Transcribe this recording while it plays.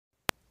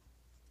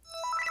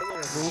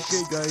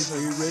Okay, guys,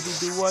 are you ready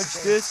to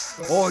watch this?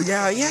 Oh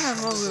yeah, yeah.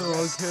 Oh,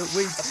 I can't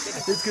wait.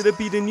 It's gonna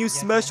be the new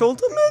Smash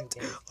Ultimate.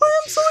 I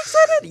am so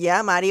excited.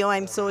 Yeah, Mario,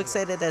 I'm so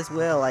excited as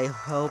well. I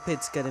hope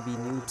it's gonna be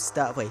noob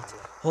stuff. Wait,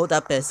 hold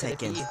up a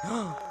second.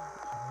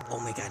 Oh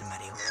my god,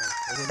 Mario.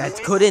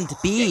 That couldn't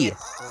be.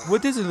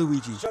 What is it,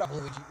 Luigi?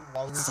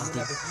 It's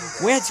something.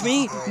 Where's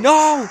me?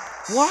 No!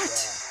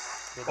 What?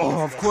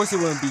 Oh, of course it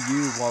wouldn't be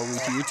you,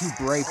 Waluigi. You're too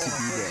brave to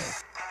be there.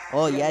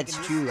 Oh yeah, it's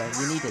true.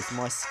 You need a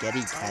more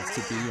scary cat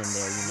to be in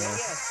there, you know.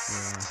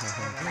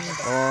 Yeah.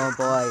 Oh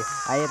boy,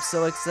 I am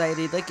so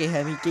excited. Look at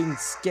him, he getting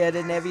scared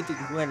and everything.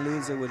 One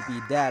loser would be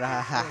that.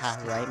 Ha ha ha.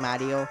 Right,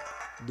 Mario?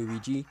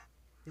 Luigi?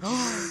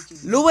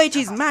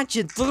 Luigi's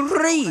Mansion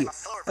 3!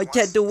 I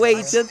can't wait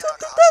until 2019!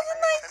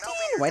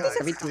 Why does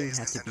everything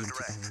have to be in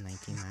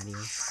 2019, Mario?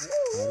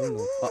 I don't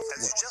know.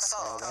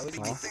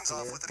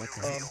 What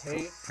the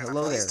heck?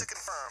 Hello there.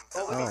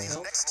 Oh.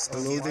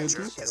 Hello there,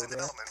 too?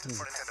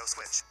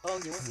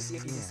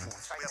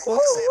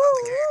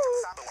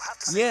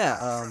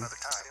 Yeah,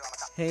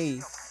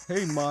 hey.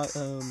 Hey, why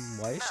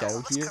is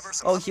Shadow here?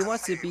 Oh, he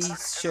wants to be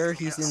sure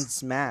he's in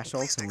Smash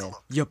Ultimate.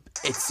 Yup,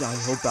 I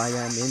hope I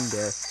am in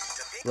there.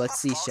 Let's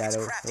see,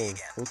 Shadow. Oh,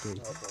 okay.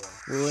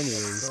 Well,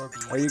 anyways,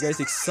 are you guys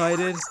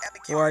excited?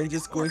 Or are you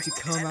just going to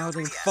come out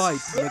and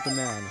fight Mega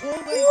Man?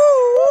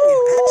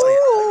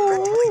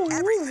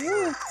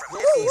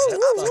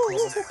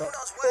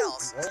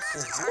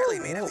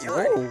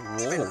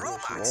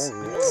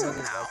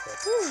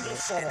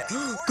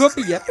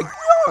 Grumpy Epic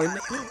Yarn!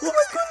 Oh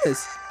my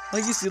goodness! I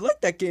used to like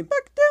that game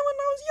back then when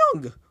I was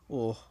young!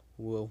 Oh,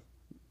 well,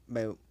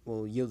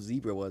 Yo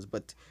Zebra was,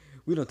 but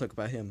we don't talk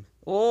about him.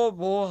 Oh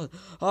boy,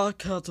 I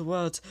can't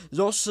wait.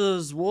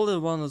 Yoshi's Woolly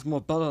one is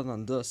more better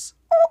than this.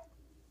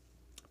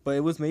 But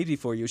it was made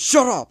before you.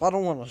 Shut up! I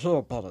don't want to hear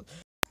about it.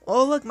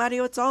 Oh, look,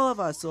 Mario, it's all of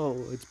us. Oh,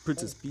 it's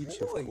Princess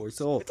Peach, of course.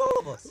 Oh, it's all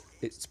of us.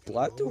 It's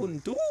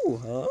Splatoon 2,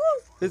 huh?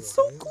 It's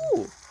so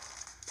cool.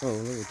 Oh,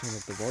 let me turn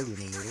up the volume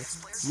a little.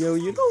 Yo,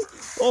 you know,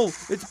 oh,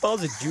 it's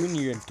Bowser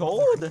Jr. and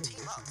Toad. It's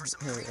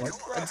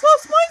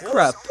us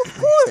Minecraft, of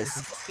course.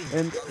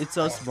 And it's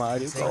us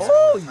Mario.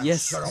 Oh,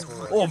 yes.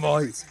 Oh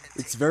my,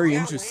 it's very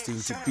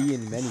interesting to be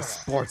in many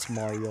sports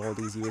Mario all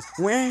these years.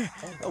 Where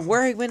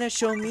are you gonna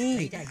show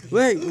me?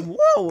 Wait,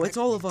 whoa, it's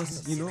all of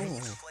us, you know.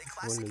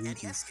 Well,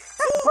 Luigi. What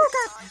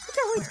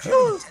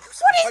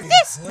is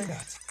this?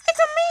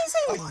 It's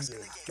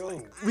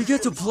amazing! We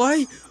get to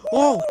play?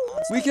 Oh,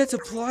 we get to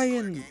play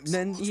in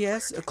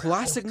NES, a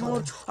classic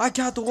mode? I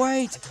can't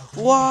wait!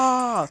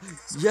 Wow!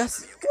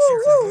 Yes!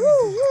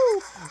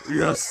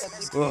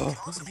 Yes! Oh,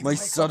 my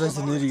son is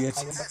an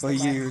idiot. But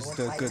here's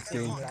the good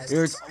thing.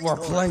 We're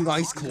playing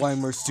Ice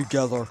Climbers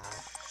together.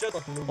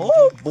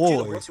 Oh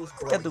boy!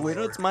 Get the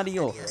winner, it's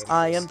Mario.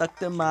 I am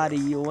Dr.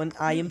 Mario and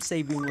I am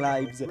saving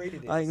lives.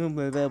 I am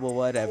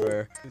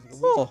whatever.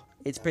 Oh,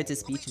 it's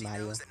Princess Peach,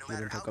 Mario. We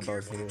don't talk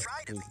about her.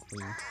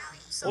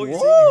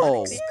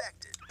 Whoa!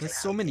 There's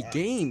so many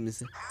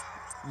games.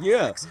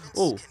 Yeah.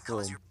 Oh,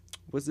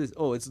 what's this?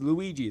 Oh, it's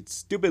Luigi. It's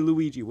stupid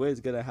Luigi. What is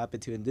gonna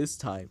happen to him this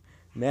time?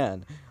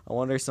 Man, I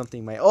wonder if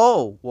something might.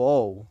 Oh,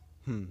 whoa.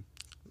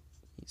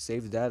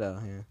 Save that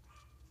out here.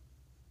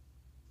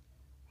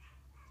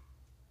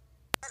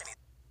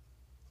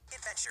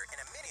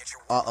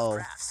 Uh-oh.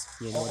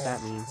 You know what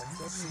that means.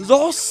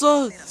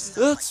 Zosa!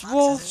 It's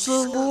Wolf's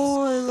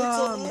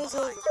Land!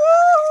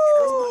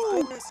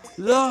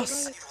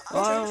 Yes!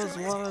 I was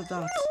one of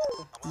that.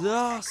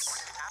 Yes!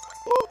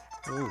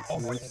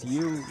 Oh, it's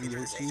you,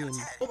 Yoshi, and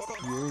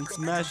you're in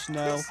Smash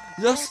now.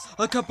 Yes!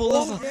 I can't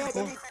believe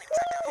it!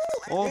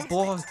 Oh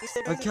boy,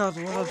 I can't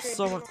believe I'm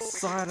so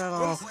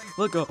excited.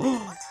 Look at.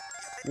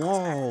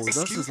 Whoa,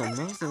 this is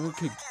amazing. We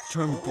could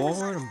turn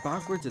forward and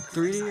backwards at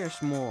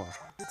 3D-ish more.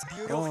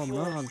 Oh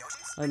man,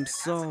 I'm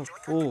so.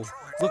 Oh,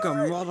 look,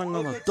 I'm running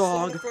on a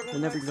dog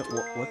and everything.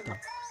 What the?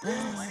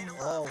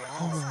 Oh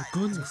my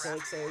goodness.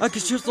 I can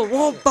shoot the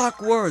world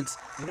backwards.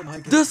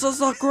 This is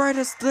the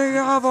greatest thing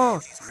ever.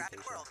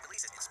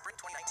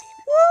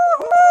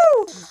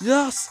 Woohoo!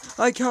 Yes,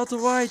 I can't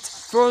wait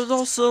for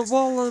Yoshi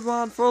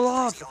Wollerman for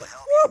life.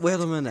 What? Wait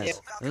a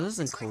minute. It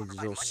isn't called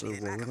Yoshi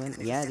Wollerman.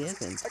 Yeah, it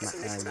isn't,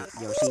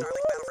 Yoshi.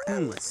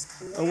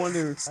 I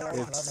wonder if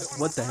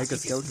what the heck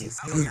is skeleton?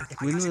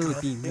 When will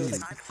it be me?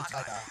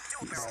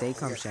 Stay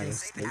calm, Shadow.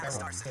 Stay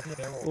calm.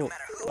 Oh,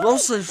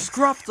 Yoshi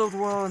scrapped the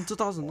world in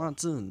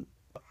 2019.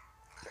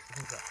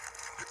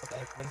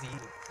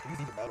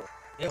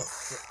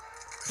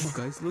 Oh,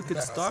 guys, look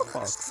at Star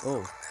Fox.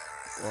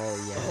 Oh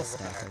yeah,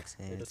 Star Fox.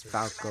 It's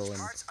Falco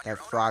and that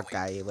frog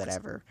guy,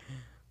 whatever.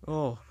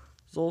 Oh,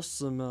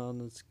 Zosa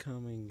Man is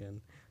coming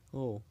and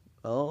whoa,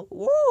 whoa,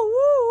 whoa.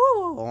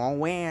 Oh,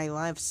 man, I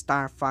love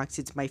Star Fox.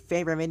 It's my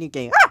favorite video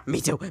game. Ah,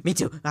 me too.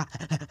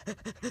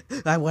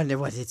 I wonder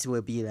what it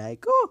will be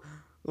like.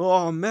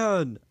 Oh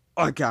man,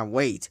 I can't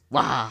wait.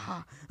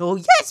 Wow. Oh,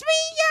 yes,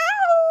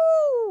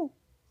 me,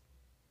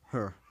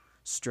 yo.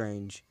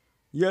 Strange.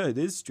 Yeah, it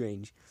is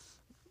strange.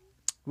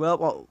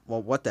 Well,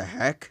 what the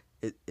heck?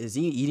 Is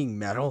he eating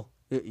metal?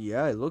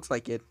 Yeah, it looks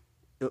like it.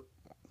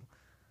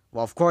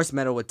 Well, of course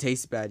metal would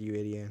taste bad, you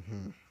idiot.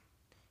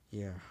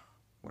 Yeah,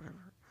 whatever.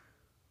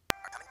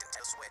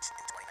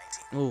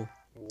 Oh.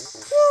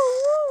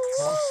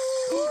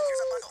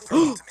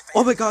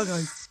 Oh my god,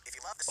 guys.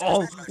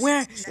 Oh,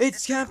 where?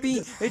 It's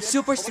Campy. It's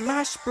Super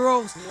Smash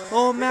Bros.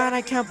 Oh man,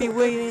 I can't be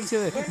way into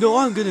it. No,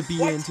 I'm gonna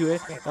be into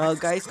it.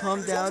 Guys,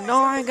 calm down.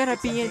 No, I'm gonna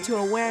be into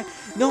it. Where?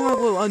 No, I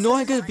will. No,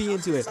 I'm gonna be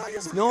into it.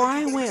 No,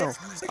 I will.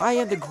 I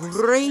am the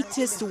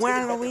greatest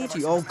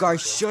Waluigi. Oh,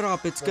 guys, shut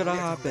up. It's gonna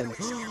happen.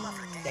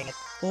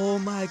 Oh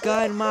my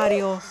god,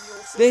 Mario.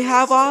 They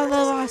have all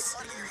of us.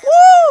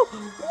 Woo!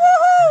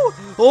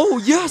 Woohoo! Oh,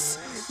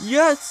 yes!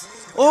 Yes!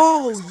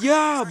 Oh,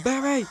 yeah,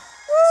 baby!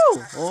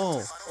 Woo!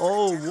 Oh,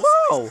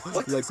 wow!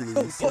 Like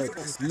we said,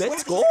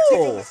 let's go!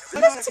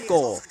 Let's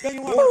go!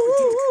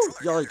 Woo!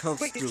 Yeah, it comes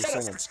to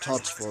someone's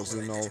touch for us,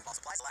 you know.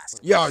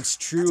 Yeah, it's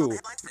true.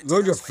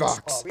 Learn your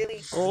facts.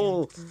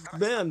 Oh,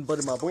 man,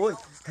 buddy, my boy.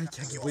 I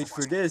can't wait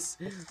for this.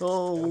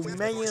 Oh,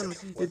 man,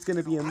 it's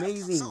gonna be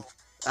amazing.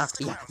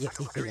 Yeah.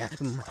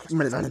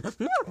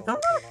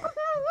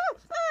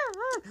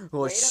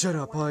 Oh, shut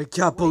up. I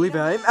can't believe it.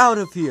 I'm out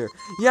of here.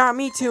 Yeah,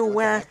 me too,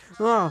 where?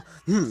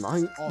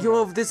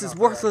 This is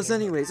worthless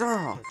anyways.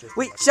 Oh,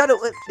 wait, shut up.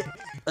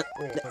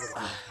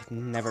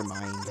 Never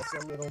mind.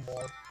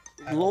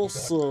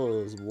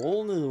 Losses,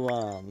 only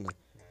one.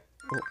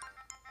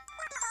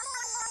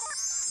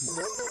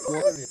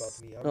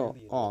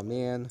 Oh,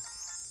 man.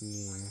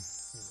 Yeah.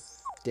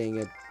 Dang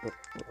it.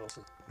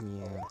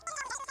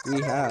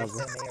 Yeah.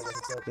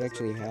 We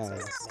actually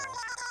have.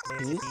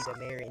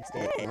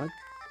 What?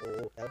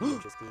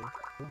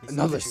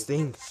 Another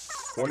thing.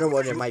 Wonder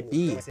what it might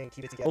be.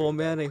 Oh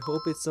man, I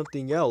hope it's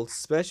something else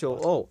special.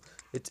 Oh,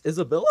 it's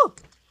Isabella?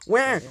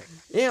 Where?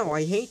 Ew,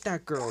 I hate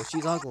that girl.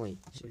 She's ugly.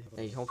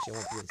 I hope she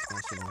won't be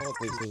special.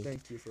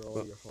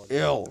 Wait.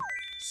 Ew.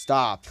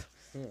 Stop.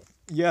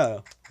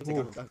 Yeah.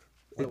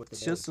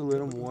 It's just a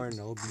little more and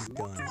I'll be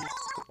done.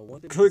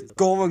 Keep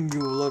going,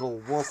 you little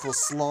worthless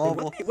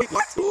slob. Wait,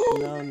 what?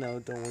 No,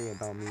 don't worry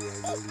about me. I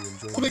really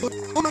enjoy it.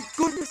 Oh my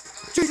goodness!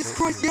 Jesus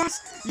Christ,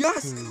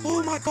 yes!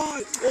 Oh my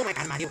god,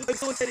 Mario, I'm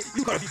so excited.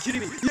 You gotta be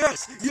kidding me.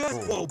 Yes!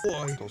 Oh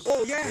boy.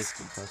 Oh yes!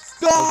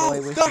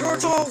 No! That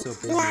hurts all!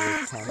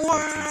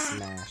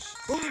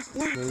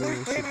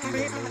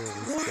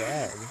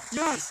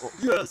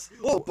 Yes!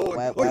 Oh boy.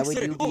 Why would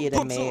you be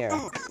the mayor?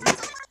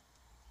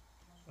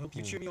 Hope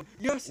you cheer me up.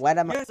 Yes. What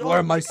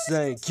am I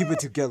saying? Keep it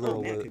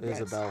together,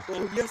 Isabel.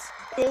 Oh yes.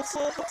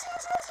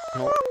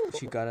 No,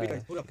 she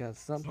got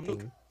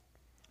something.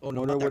 Oh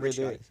no, what it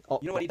is. Oh,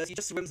 you know what he does? He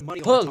just swims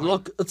money hey, all the time.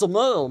 look, it's a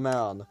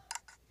mailman.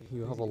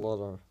 You have a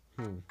letter.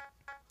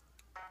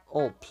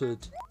 Oh,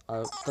 Pete.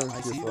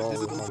 Thank you for all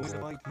your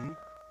hard work.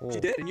 She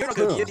did, and you're not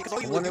gonna be it because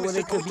all you wonder do is what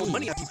it just could throw be.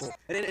 money at people,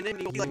 and then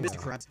you'll be like Mr.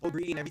 Krabs, all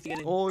greedy and everything.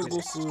 And Oh,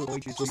 we'll see.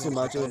 Just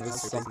imagine if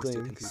it's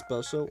something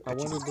special. I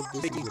wonder what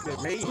this Making is good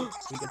about. rain.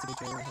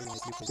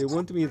 They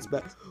want me it's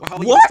bad. Or how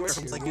he What?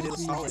 destroyed her from, like, you did a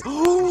solid.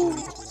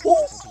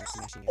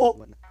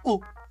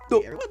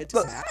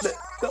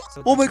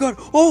 Oh my god!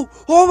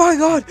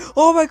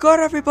 Oh my god,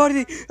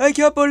 everybody! I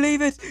can't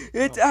believe it!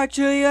 It's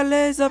actually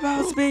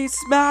Elizabeth's being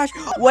smashed!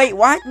 Wait,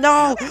 what?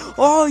 No!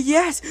 Oh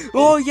yes!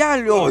 Oh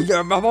yeah! Oh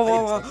yeah!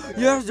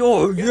 Yes!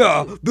 Oh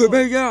yeah!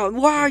 Baby, yeah!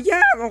 Wow!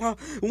 Yeah!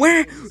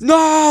 Where?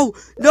 No!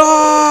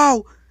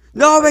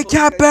 No, it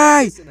can't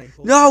be!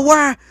 No,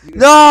 where?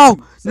 No!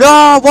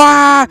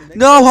 Where?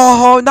 No,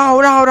 no,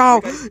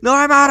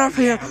 I'm out of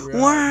here!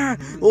 Where?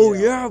 Oh,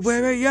 yeah,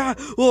 baby, yeah!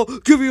 Oh,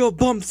 give you a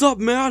thumbs up,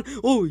 man!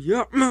 Oh,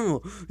 yeah,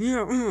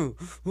 yeah,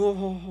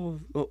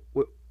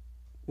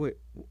 wait,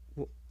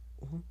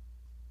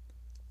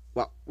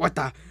 what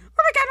the?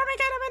 Oh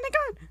my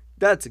god!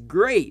 That's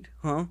great,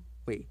 huh?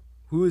 Wait,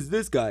 who is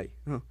this guy?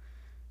 Huh?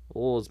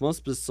 Oh, it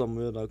must be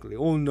someone ugly.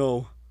 Oh,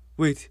 no.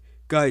 Wait,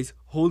 guys,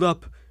 hold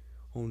up.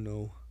 Oh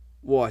no.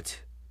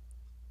 What?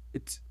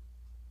 It's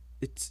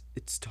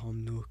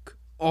Tom Nook.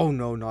 Oh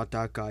no, not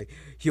that guy.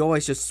 He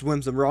always just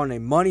swims around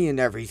in money and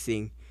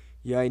everything.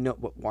 Yeah, I know,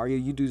 but Mario,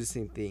 you do the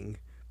same thing.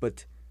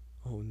 But,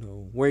 oh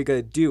no. What are you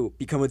gonna do?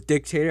 Become a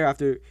dictator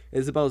after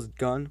Isabel's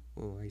gone?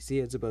 Oh, I see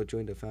Isabel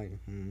joined the fight.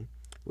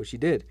 Well, she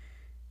did.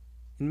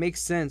 It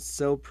makes sense.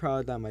 So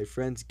proud that my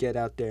friends get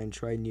out there and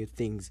try new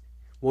things.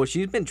 Well,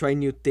 she's been trying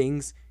new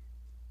things.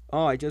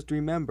 Oh, I just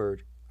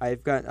remembered.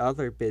 I've got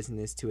other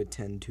business to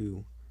attend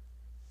to.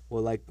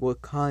 Well, like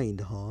what kind,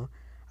 huh?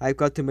 I've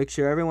got to make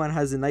sure everyone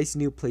has a nice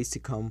new place to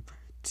come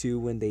to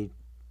when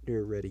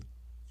they're ready.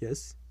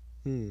 Yes?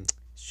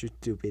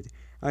 Stupid.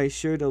 I'm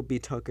sure they'll be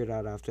tuckered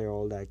out after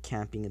all that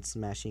camping and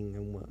smashing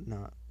and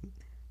whatnot.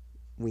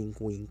 Wink,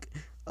 wink.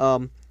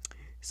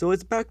 So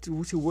it's back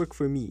to work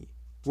for me.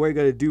 What are you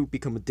gonna do?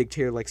 Become a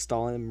dictator like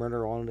Stalin,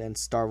 murder all and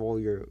starve all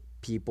your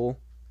people?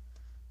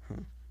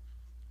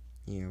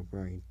 Yeah,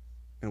 right.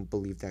 I don't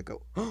believe that.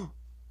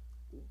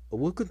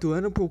 Welcome to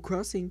Animal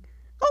Crossing.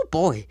 Oh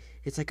boy,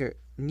 it's like a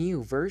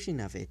new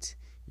version of it.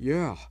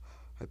 Yeah,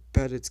 I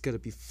bet it's gonna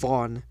be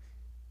fun.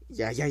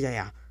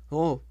 Yeah.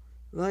 Oh,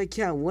 I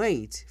can't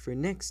wait for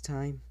next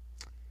time.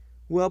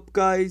 Well,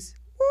 guys.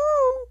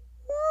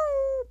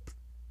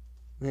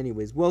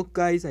 Anyways, well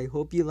guys, I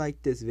hope you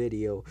liked this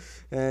video,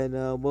 and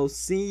we'll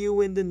see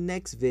you in the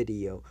next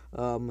video.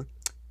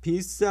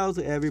 Peace out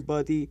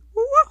everybody.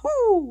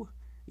 Woohoo!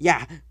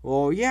 Yeah.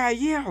 Oh yeah.